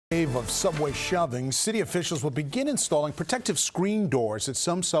wave of subway shoving, city officials will begin installing protective screen doors at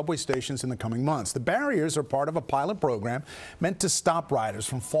some subway stations in the coming months. The barriers are part of a pilot program meant to stop riders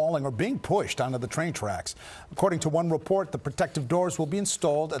from falling or being pushed onto the train tracks. According to one report, the protective doors will be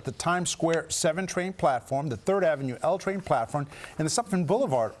installed at the Times Square 7 train platform, the 3rd Avenue L train platform, and the Sutphin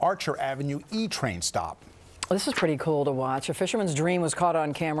Boulevard Archer Avenue E train stop. This is pretty cool to watch. A fisherman's dream was caught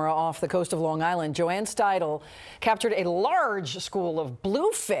on camera off the coast of Long Island. Joanne Steidel captured a large school of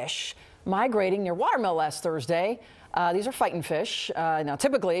bluefish migrating near Watermill last Thursday. These are fighting fish. Now,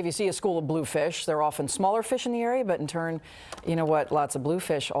 typically, if you see a school of bluefish, they're often smaller fish in the area, but in turn, you know what? Lots of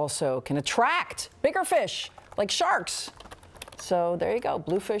bluefish also can attract bigger fish, like sharks. So there you go,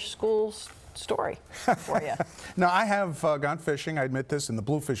 bluefish schools story for you. Now, I have gone fishing, I admit this, and the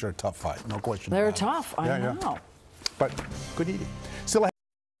bluefish are a tough fight, no question about it. They're tough, I know. But good eating. Still ahead.